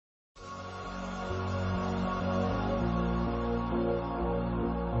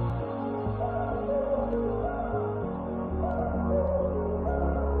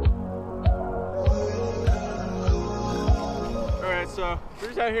Alright, so we're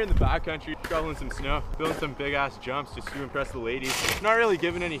just out here in the backcountry, shoveling some snow, building some big ass jumps just to impress the ladies. Not really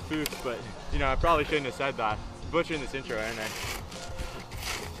giving any foots, but you know, I probably shouldn't have said that. Butchering this intro, aren't I?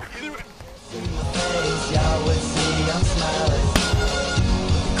 Either way.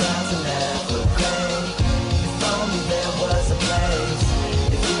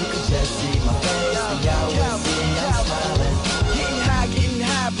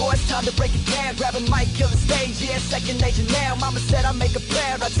 Time to break it down, grab a mic, kill the stage, yeah, second nature now. Mama said I make her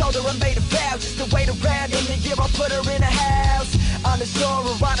proud, I told her I made a vow just to wait around. In the year I put her in a house, on the shore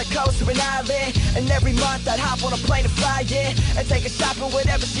or on a coast or an island. And every month I'd hop on a plane and fly, yeah, and take her shopping,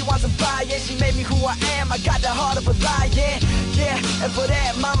 whatever she wants to buy, yeah. She made me who I am, I got the heart of a lion, yeah. And for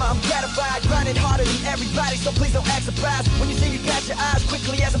that, mama, I'm gratified, grinding harder than everybody, so please don't act surprised when you see me catch your eyes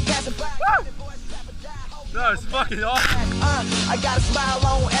quickly as I'm passing by. No, it's fucking awesome. I got a smile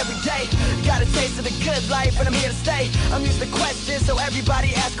on every day. Got a taste of the good life, and I'm here to stay. I'm used to questions, so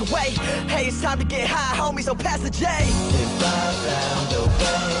everybody ask away. Hey, it's time to get high, homie, so pass the J. If I found a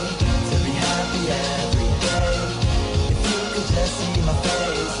way to be happy every day, if you could just see my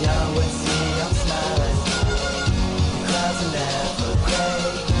face, y'all would see I'm smiling. The clouds are never gray.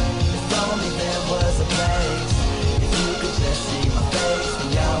 If only there was a place. If you could just see my face,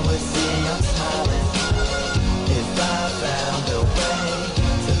 then y'all would see I'm smiling.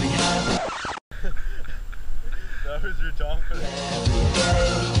 That was your donker. Every day,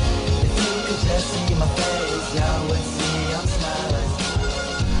 if you could just see my face, y'all would see I'm smiling.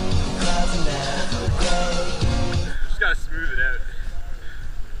 The clouds are never gray. Just gotta smooth it out.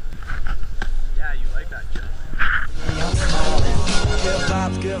 Yeah, you like that, Jeff. I'm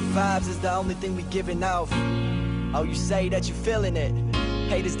smiling. Good vibes is the only thing we giving off. Oh, you say that you feeling it.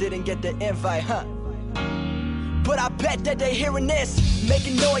 Haters didn't get the invite, huh? But I bet that they hearing this,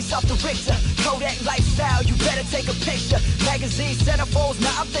 making noise off the Richter. Kodak lifestyle, you better take a picture. Magazine centerfolds,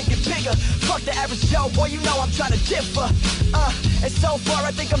 now I'm thinking bigger. Fuck the average Joe, boy, you know I'm trying to differ. And so far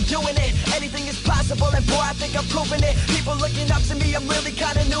I think I'm doing it. Anything is possible, and boy, I think I'm proving it. People looking up to me, I'm really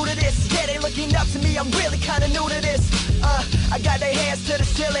kinda new to this. Yeah, they looking up to me, I'm really kinda new to this. I got their hands to the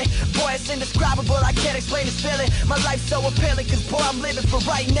ceiling. Boy, it's indescribable, I can't explain this feeling. My life's so appealing, cause boy, I'm living for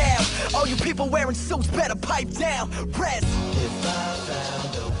right now. All you people wearing suits better pipe down. Rest. If I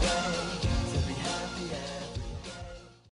found a